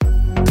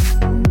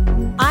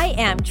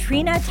I'm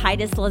Trina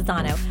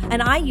Lozano,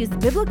 and I use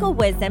biblical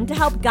wisdom to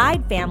help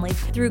guide families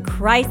through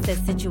crisis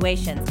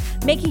situations,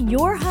 making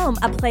your home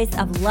a place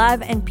of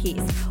love and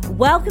peace.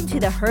 Welcome to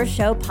the Her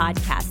Show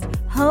podcast,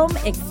 Home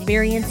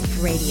Experience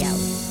Radio.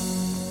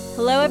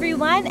 Hello,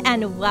 everyone,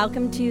 and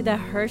welcome to the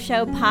Her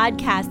Show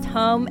podcast,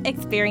 Home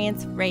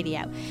Experience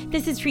Radio.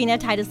 This is Trina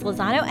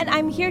Lozano, and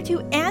I'm here to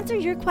answer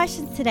your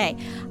questions today.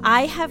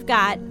 I have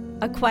got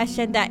a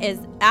question that is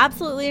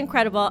absolutely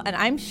incredible, and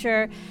I'm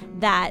sure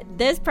that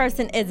this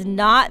person is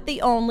not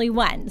the only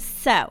one.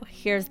 So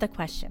here's the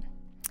question.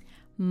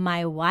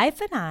 My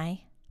wife and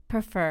I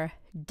prefer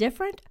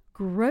different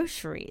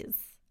groceries.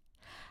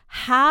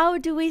 How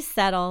do we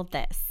settle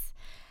this?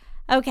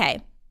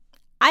 Okay,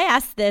 I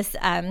asked this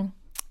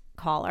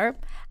caller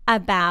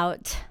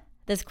about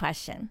this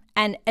question,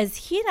 and as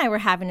he and I were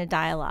having a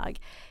dialogue,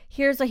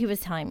 here's what he was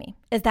telling me,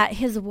 is that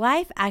his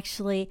wife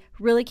actually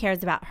really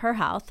cares about her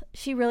health.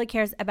 She really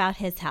cares about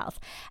his health.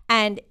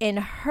 And in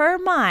her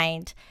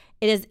mind,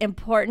 it is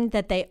important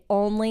that they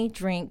only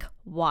drink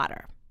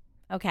water.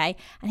 Okay?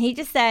 And he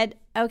just said,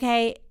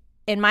 okay,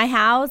 in my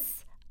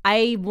house,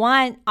 I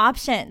want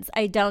options.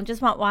 I don't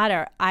just want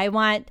water. I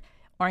want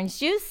orange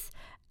juice,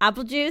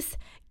 apple juice,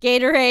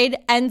 Gatorade,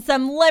 and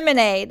some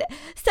lemonade.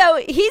 So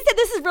he said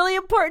this is really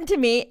important to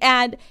me,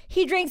 and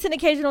he drinks an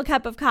occasional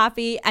cup of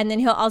coffee, and then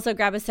he'll also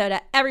grab a soda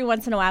every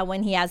once in a while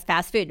when he has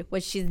fast food,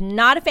 which she's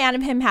not a fan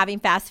of him having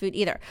fast food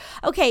either.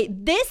 Okay,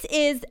 this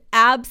is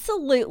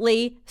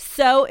absolutely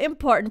so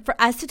important for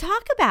us to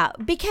talk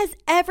about because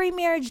every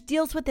marriage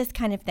deals with this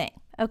kind of thing.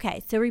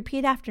 Okay, so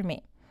repeat after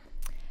me.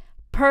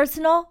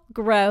 Personal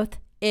growth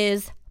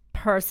is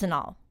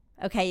personal.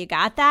 Okay, you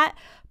got that?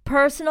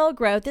 Personal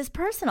growth is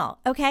personal,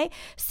 okay?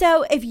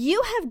 So if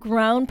you have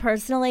grown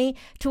personally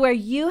to where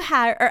you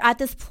are at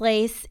this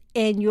place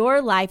in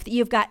your life that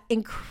you've got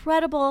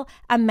incredible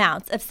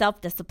amounts of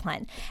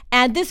self-discipline,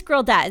 and this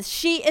girl does.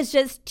 She is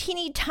just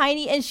teeny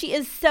tiny, and she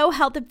is so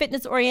health and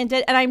fitness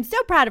oriented, and I'm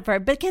so proud of her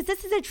because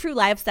this is a true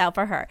lifestyle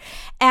for her.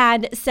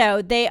 And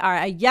so they are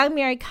a young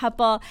married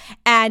couple,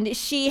 and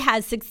she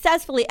has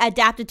successfully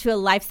adapted to a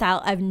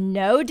lifestyle of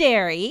no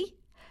dairy,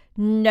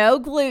 no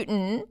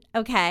gluten,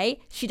 okay?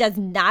 She does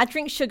not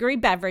drink sugary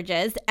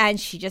beverages, and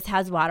she just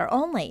has water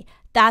only.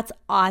 That's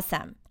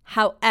awesome.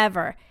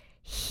 However,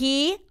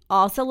 he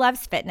also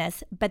loves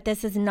fitness, but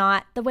this is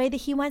not the way that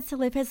he wants to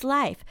live his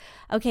life.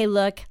 Okay,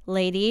 look,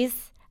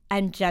 ladies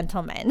and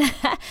gentlemen,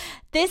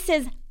 this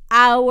is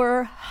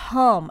our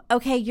home.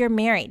 Okay, you're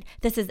married.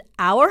 This is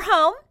our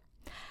home,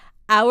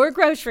 our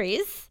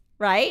groceries,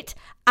 right?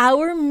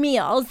 Our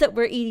meals that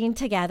we're eating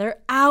together,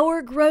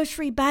 our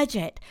grocery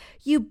budget.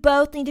 You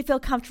both need to feel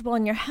comfortable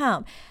in your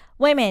home.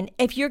 Women,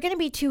 if you're going to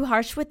be too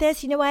harsh with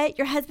this, you know what?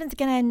 Your husband's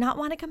going to not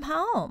want to come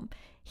home.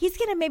 He's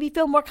going to maybe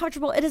feel more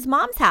comfortable at his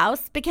mom's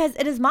house because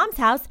at his mom's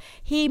house,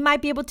 he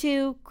might be able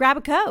to grab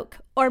a Coke,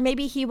 or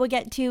maybe he will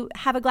get to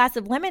have a glass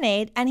of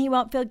lemonade and he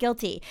won't feel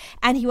guilty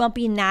and he won't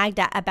be nagged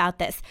at about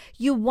this.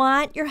 You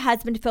want your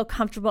husband to feel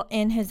comfortable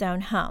in his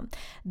own home.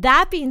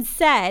 That being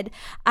said,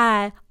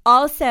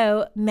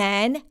 also,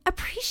 men,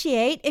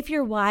 appreciate if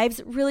your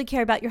wives really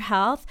care about your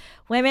health.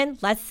 Women,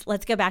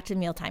 let's go back to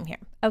mealtime here.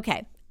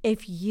 Okay.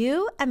 If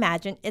you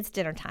imagine it's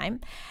dinner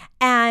time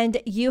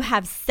and you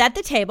have set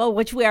the table,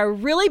 which we are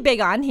really big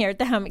on here at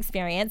the Home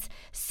Experience,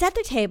 set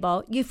the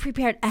table, you've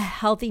prepared a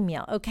healthy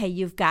meal. Okay,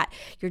 you've got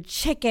your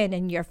chicken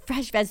and your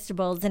fresh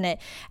vegetables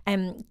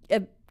and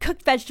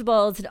cooked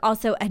vegetables and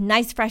also a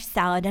nice fresh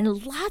salad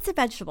and lots of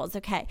vegetables,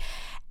 okay?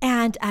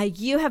 And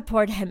you have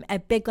poured him a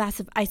big glass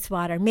of ice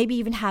water, maybe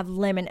even have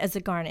lemon as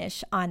a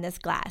garnish on this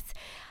glass.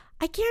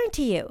 I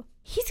guarantee you,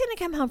 he's going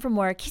to come home from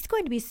work. He's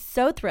going to be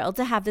so thrilled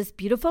to have this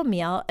beautiful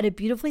meal at a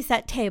beautifully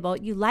set table.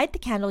 You light the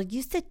candle,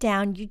 you sit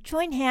down, you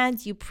join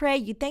hands, you pray,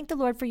 you thank the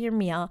Lord for your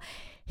meal.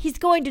 He's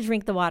going to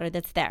drink the water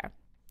that's there.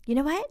 You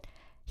know what?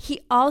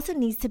 He also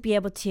needs to be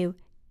able to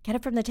get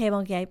up from the table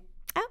and go,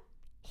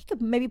 he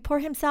could maybe pour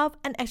himself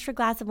an extra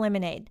glass of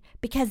lemonade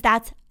because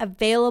that's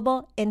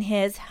available in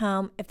his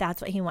home if that's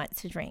what he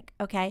wants to drink,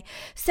 okay?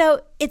 So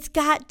it's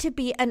got to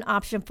be an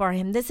option for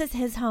him. This is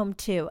his home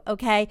too,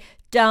 okay?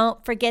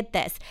 Don't forget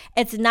this.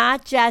 It's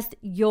not just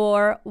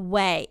your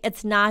way.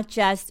 It's not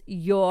just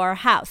your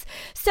house.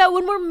 So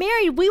when we're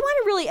married, we want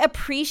to really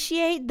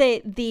appreciate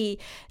the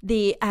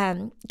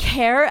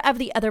care of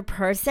the other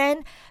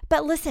person.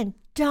 But listen,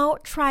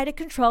 don't try to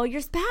control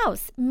your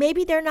spouse.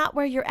 Maybe they're not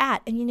where you're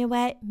at. And you know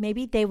what?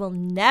 Maybe they will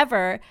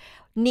never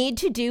need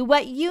to do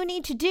what you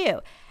need to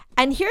do.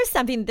 And here's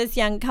something this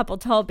young couple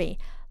told me.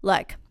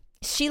 Look,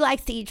 she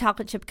likes to eat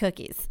chocolate chip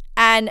cookies,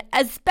 and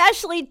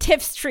especially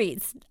Tiff's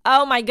treats.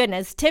 Oh my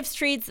goodness, Tiff's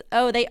treats,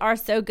 oh, they are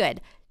so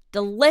good.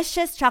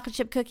 Delicious chocolate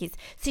chip cookies.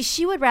 See,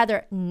 she would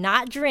rather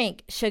not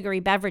drink sugary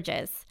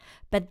beverages,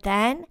 but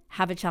then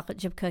have a chocolate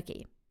chip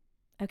cookie.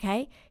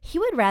 Okay. He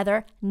would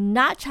rather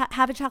not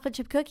have a chocolate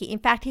chip cookie. In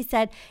fact, he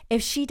said,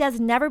 if she does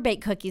never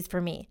bake cookies for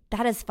me,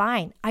 that is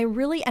fine. I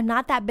really am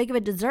not that big of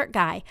a dessert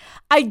guy.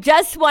 I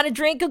just want to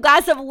drink a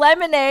glass of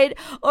lemonade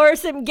or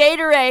some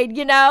Gatorade,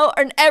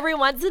 and every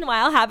once in a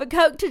while have a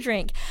Coke to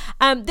drink.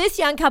 This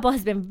young couple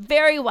has been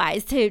very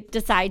wise to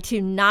decide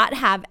to not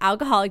have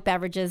alcoholic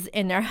beverages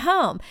in their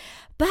home.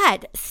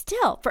 But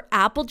still, for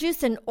apple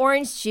juice and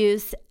orange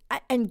juice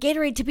and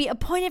Gatorade to be a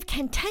point of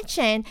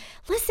contention,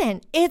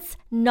 listen, it's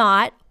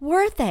not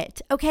worth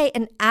it, okay?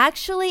 And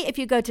actually, if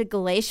you go to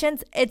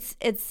Galatians,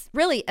 it's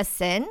really a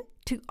sin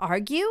to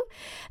argue.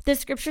 The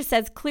scripture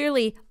says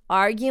clearly,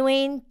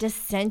 arguing,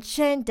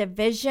 dissension,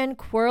 division,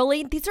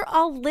 quarreling, these are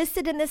all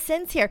listed in the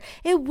sins here.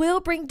 It will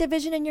bring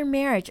division in your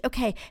marriage.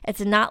 Okay, it's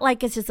not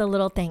like it's just a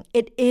little thing.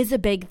 It is a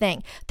big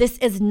thing. This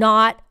is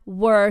not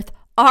worth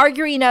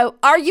arguing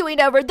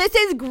over. This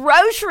is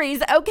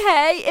groceries,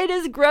 okay? It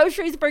is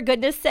groceries, for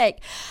goodness sake.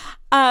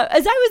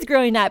 As I was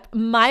growing up,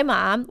 my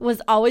mom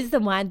was always the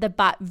one that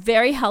bought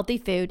very healthy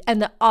food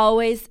and that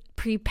always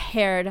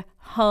prepared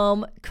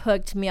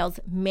home-cooked meals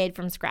made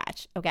from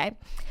scratch, okay?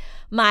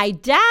 My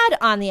dad,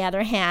 on the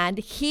other hand,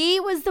 he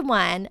was the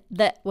one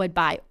that would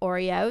buy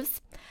Oreos,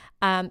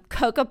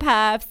 Cocoa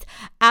Puffs,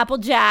 Apple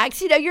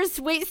Jacks, your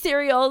sweet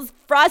cereals,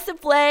 Frosted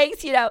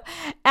Flakes,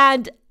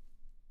 and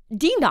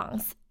Ding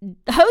Dongs.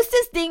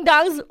 Hostess Ding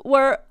Dongs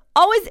were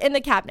always in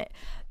the cabinet.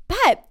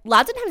 But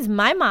lots of times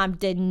my mom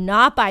did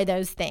not buy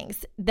those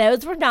things.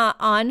 Those were not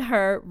on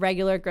her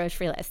regular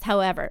grocery list.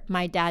 However,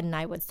 my dad and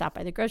I would stop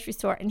by the grocery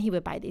store and he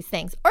would buy these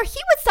things. Or he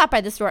would stop by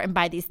the store and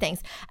buy these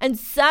things. And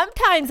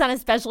sometimes on a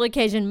special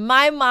occasion,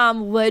 my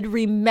mom would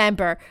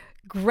remember,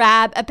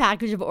 grab a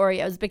package of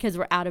Oreos because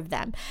we're out of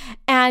them.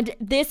 And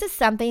this is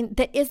something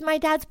that is my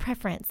dad's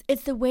preference.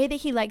 It's the way that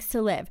he likes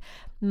to live.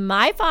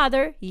 My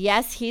father,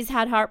 yes, he's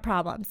had heart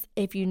problems.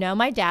 If you know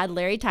my dad,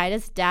 Larry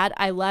Titus, Dad,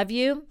 I love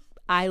you.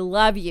 I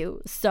love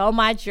you so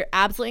much. You're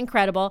absolutely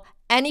incredible.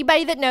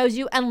 Anybody that knows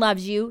you and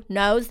loves you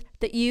knows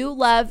that you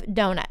love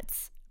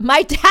donuts.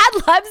 My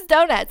dad loves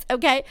donuts,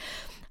 okay?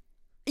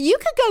 You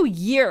could go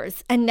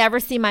years and never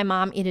see my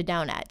mom eat a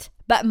donut,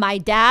 but my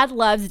dad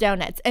loves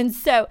donuts. And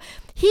so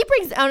he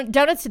brings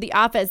donuts to the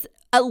office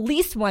at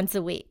least once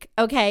a week,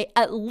 okay?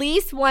 At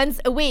least once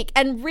a week.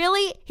 And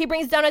really, he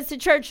brings donuts to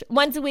church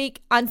once a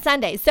week on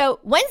Sundays. So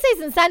Wednesdays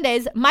and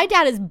Sundays, my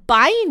dad is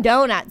buying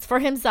donuts for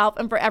himself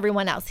and for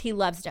everyone else. He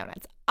loves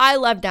donuts. I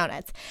love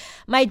donuts.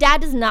 My dad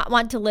does not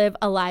want to live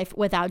a life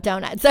without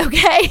donuts,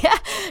 okay?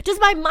 Does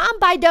my mom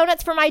buy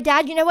donuts for my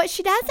dad? You know what?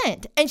 She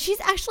doesn't. And she's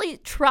actually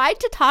tried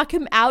to talk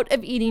him out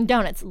of eating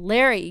donuts.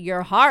 Larry,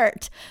 your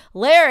heart.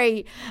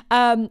 Larry,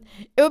 it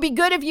would be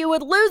good if you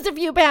would lose a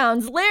few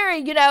pounds.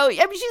 Larry,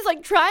 she's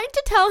like trying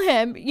to tell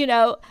him,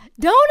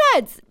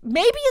 donuts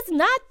maybe is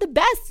not the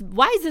best,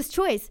 wisest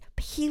choice,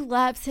 but he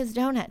loves his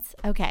donuts.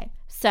 Okay,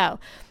 so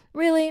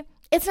really,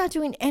 it's not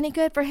doing any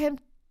good for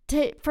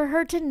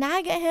her to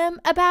nag at him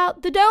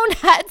about the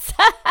donuts.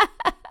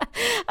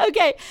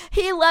 Okay,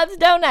 he loves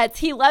donuts.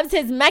 He loves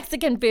his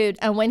Mexican food.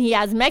 And when he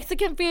has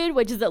Mexican food,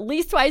 which is at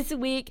least twice a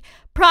week,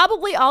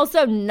 probably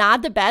also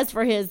not the best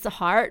for his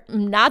heart,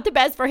 not the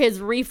best for his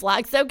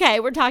reflux. Okay,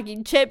 we're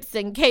talking chips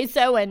and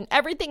queso and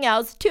everything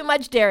else. Too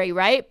much dairy,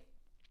 right?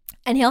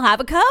 And he'll have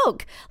a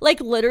Coke,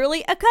 like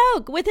literally a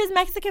Coke with his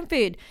Mexican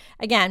food.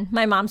 Again,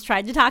 my mom's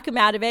tried to talk him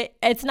out of it.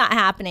 It's not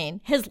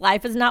happening. His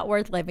life is not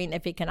worth living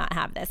if he cannot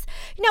have this.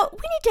 We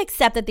need to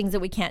accept the things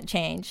that we can't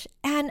change.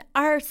 And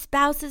our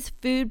spouse's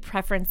food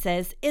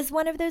preferences is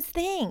one of those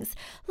things.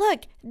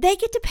 Look, they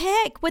get to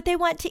pick what they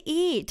want to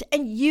eat,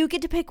 and you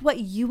get to pick what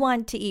you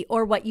want to eat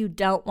or what you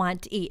don't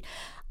want to eat.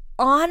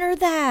 Honor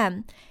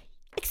them.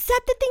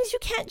 Accept the things you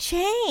can't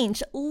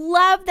change.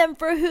 Love them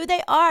for who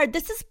they are.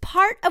 This is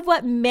part of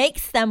what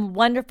makes them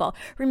wonderful.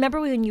 Remember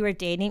when you were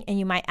dating and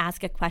you might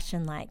ask a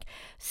question like,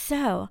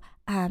 so,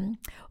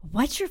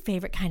 what's your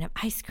favorite kind of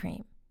ice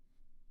cream?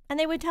 And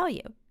they would tell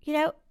you.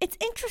 It's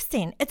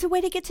interesting. It's a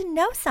way to get to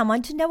know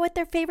someone, to know what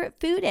their favorite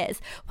food is.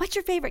 What's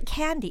your favorite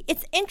candy?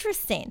 It's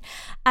interesting.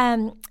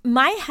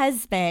 My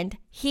husband,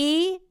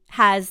 he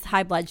has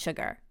high blood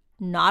sugar.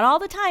 Not all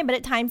the time, but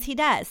at times he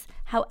does.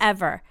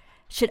 However,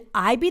 should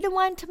I be the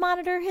one to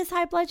monitor his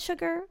high blood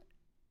sugar?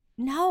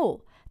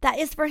 No, that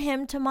is for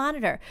him to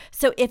monitor.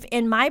 So if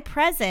in my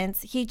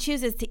presence, he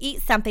chooses to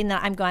eat something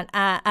that I'm going,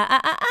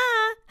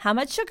 how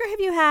much sugar have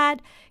you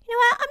had? You know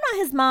what? I'm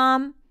not his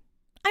mom.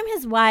 I'm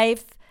his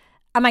wife.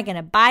 Am I going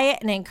to buy it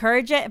and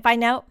encourage it if I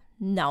know?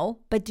 No,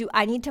 but do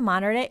I need to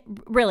monitor it?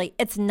 Really,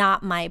 it's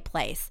not my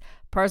place.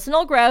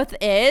 Personal growth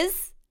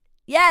is,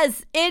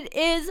 yes, it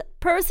is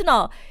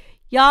personal.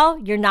 Y'all,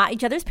 you're not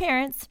each other's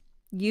parents.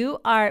 You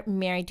are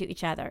married to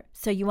each other.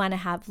 So you want to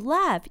have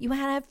love. You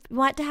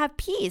want to have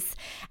peace.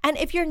 And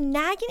if you're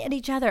nagging at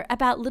each other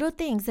about little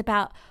things,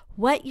 about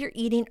what you're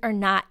eating or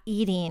not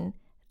eating,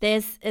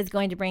 this is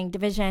going to bring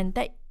division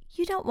that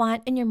you don't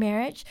want in your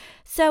marriage.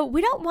 So we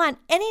don't want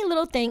any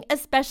little thing,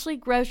 especially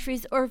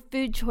groceries or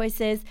food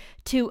choices,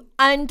 to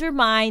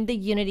undermine the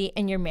unity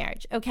in your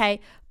marriage,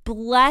 okay?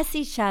 Bless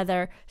each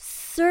other,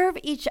 serve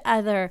each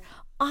other,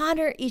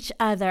 honor each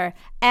other,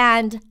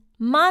 and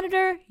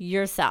monitor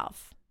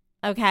yourself.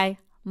 Okay?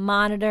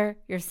 Monitor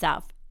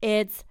yourself.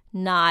 It's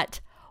not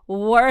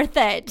worth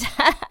it.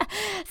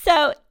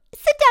 So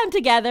sit down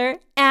together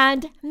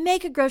and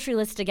make a grocery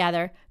list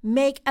together,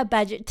 make a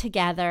budget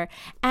together,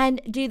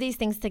 and do these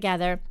things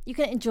together. You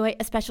can enjoy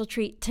a special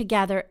treat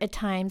together at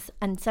times,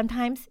 and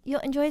sometimes you'll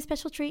enjoy a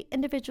special treat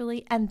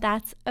individually, and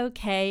that's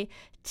okay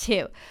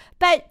too.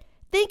 But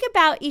think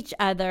about each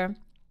other.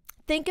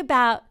 Think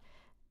about,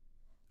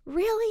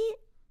 really,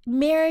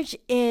 marriage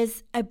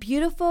is a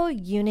beautiful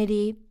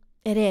unity.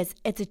 It is.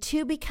 It's a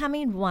two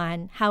becoming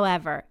one.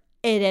 However,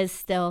 it is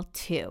still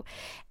two.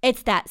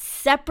 It's that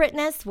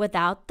separateness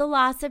without the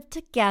loss of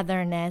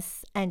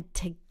togetherness, and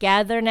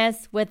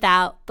togetherness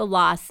without the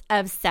loss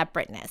of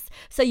separateness.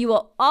 So you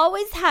will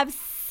always have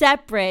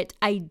separate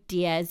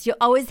ideas. You'll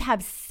always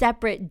have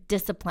separate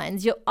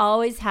disciplines. You'll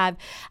always have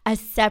a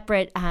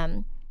separate,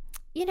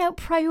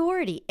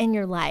 priority in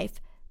your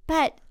life,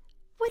 but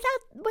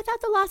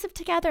without the loss of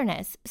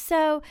togetherness.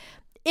 So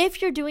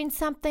if you're doing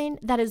something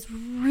that is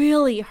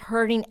really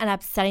hurting and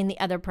upsetting the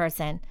other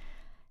person,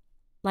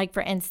 like,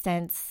 for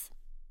instance,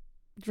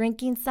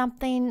 drinking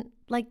something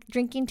like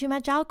drinking too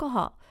much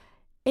alcohol.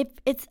 If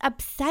it's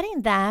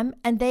upsetting them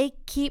and they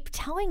keep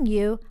telling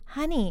you,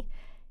 honey,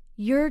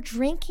 your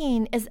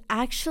drinking is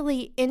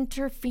actually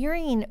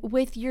interfering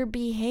with your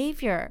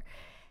behavior,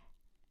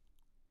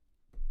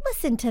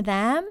 listen to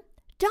them.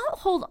 Don't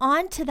hold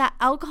on to that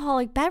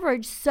alcoholic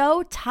beverage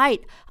so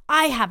tight.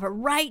 I have a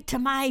right to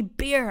my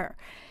beer.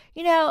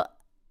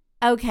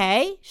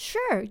 Okay,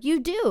 sure, you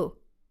do.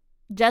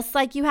 Just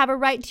like you have a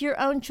right to your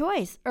own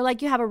choice, or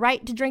like you have a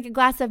right to drink a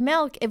glass of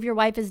milk if your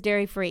wife is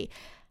dairy-free.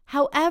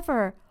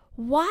 However,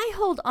 why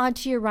hold on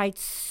to your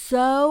rights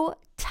so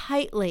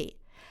tightly,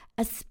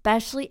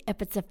 especially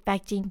if it's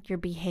affecting your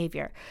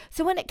behavior?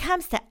 So when it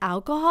comes to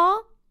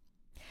alcohol,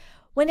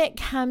 when it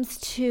comes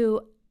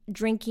to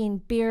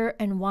drinking beer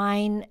and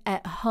wine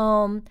at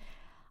home,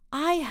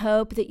 I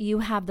hope that you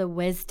have the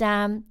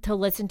wisdom to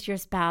listen to your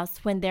spouse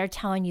when they're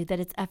telling you that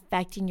it's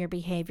affecting your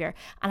behavior.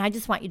 And I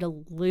just want you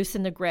to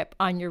loosen the grip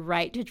on your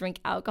right to drink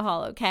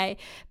alcohol, okay?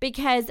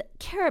 Because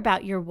care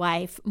about your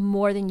wife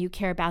more than you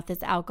care about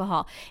this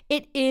alcohol.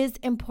 It is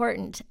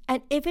important.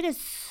 And if it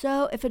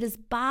is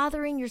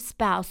bothering your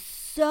spouse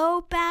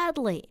so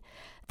badly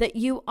that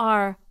you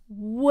are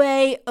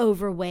way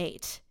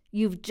overweight,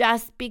 you've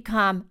just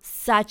become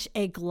such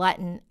a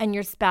glutton, and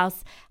your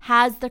spouse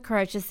has the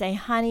courage to say,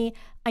 honey,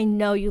 I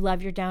know you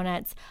love your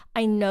donuts.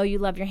 I know you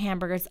love your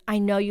hamburgers. I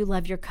know you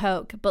love your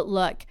Coke. But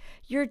look,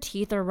 your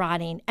teeth are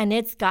rotting, and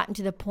it's gotten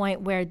to the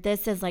point where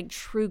this is like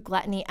true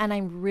gluttony, and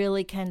I'm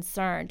really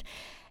concerned.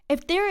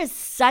 If there is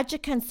such a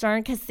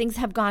concern because things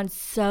have gone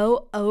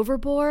so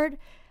overboard,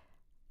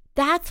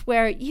 that's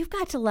where you've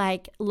got to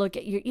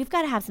you've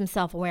got to have some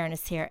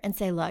self-awareness here and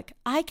say, look,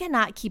 I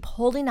cannot keep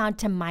holding on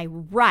to my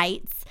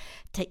rights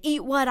to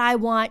eat what I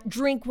want,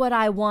 drink what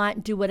I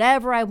want, do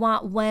whatever I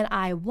want when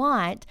I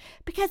want,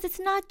 because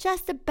it's not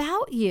just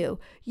about you.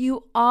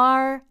 You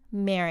are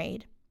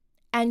married,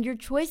 and your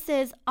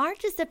choices aren't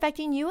just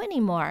affecting you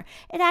anymore.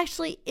 It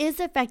actually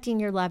is affecting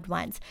your loved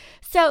ones.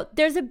 So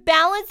there's a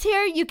balance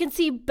here. You can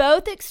see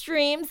both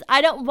extremes. I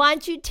don't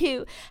want you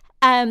to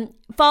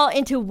fall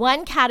into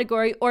one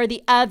category or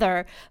the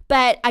other,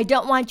 but I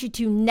don't want you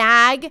to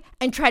nag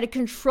and try to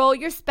control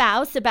your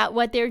spouse about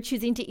what they're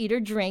choosing to eat or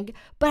drink,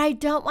 but I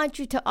don't want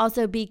you to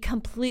also be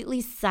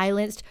completely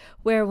silenced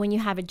where when you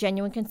have a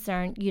genuine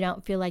concern, you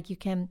don't feel like you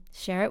can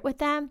share it with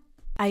them.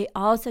 I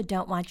also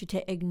don't want you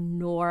to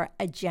ignore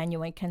a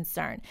genuine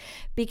concern,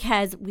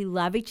 because we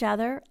love each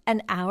other,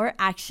 and our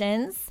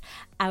actions,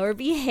 our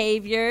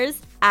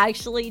behaviors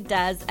actually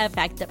does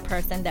affect the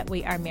person that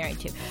we are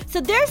married to.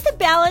 So there's the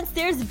balance.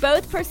 There's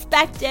both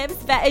perspectives.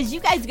 But as you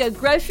guys go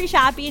grocery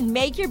shopping,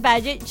 make your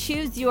budget,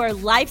 choose your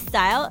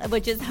lifestyle,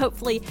 which is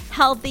hopefully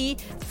healthy,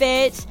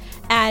 fit,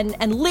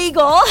 and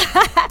legal,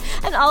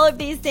 and all of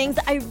these things,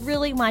 I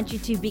really want you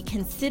to be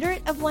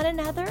considerate of one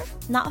another,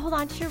 not hold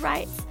on to your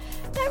rights.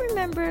 But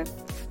remember,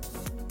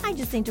 I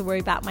just need to worry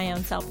about my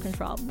own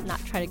self-control,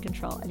 not try to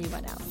control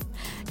anyone else.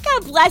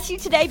 God bless you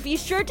today. Be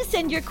sure to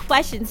send your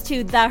questions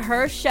to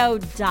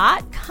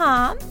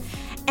thehershow.com.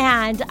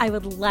 And I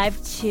would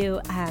love to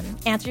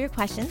answer your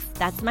questions.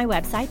 That's my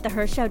website,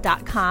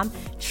 thehershow.com.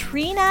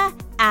 Trina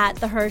at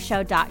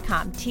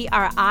thehershow.com. Trina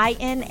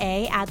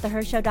at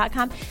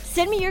thehershow.com.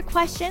 Send me your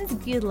questions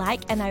if you'd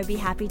like, and I would be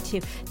happy to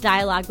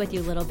dialogue with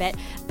you a little bit.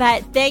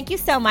 But thank you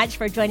so much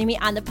for joining me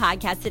on the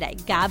podcast today.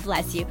 God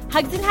bless you.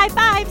 Hugs and high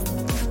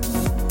fives.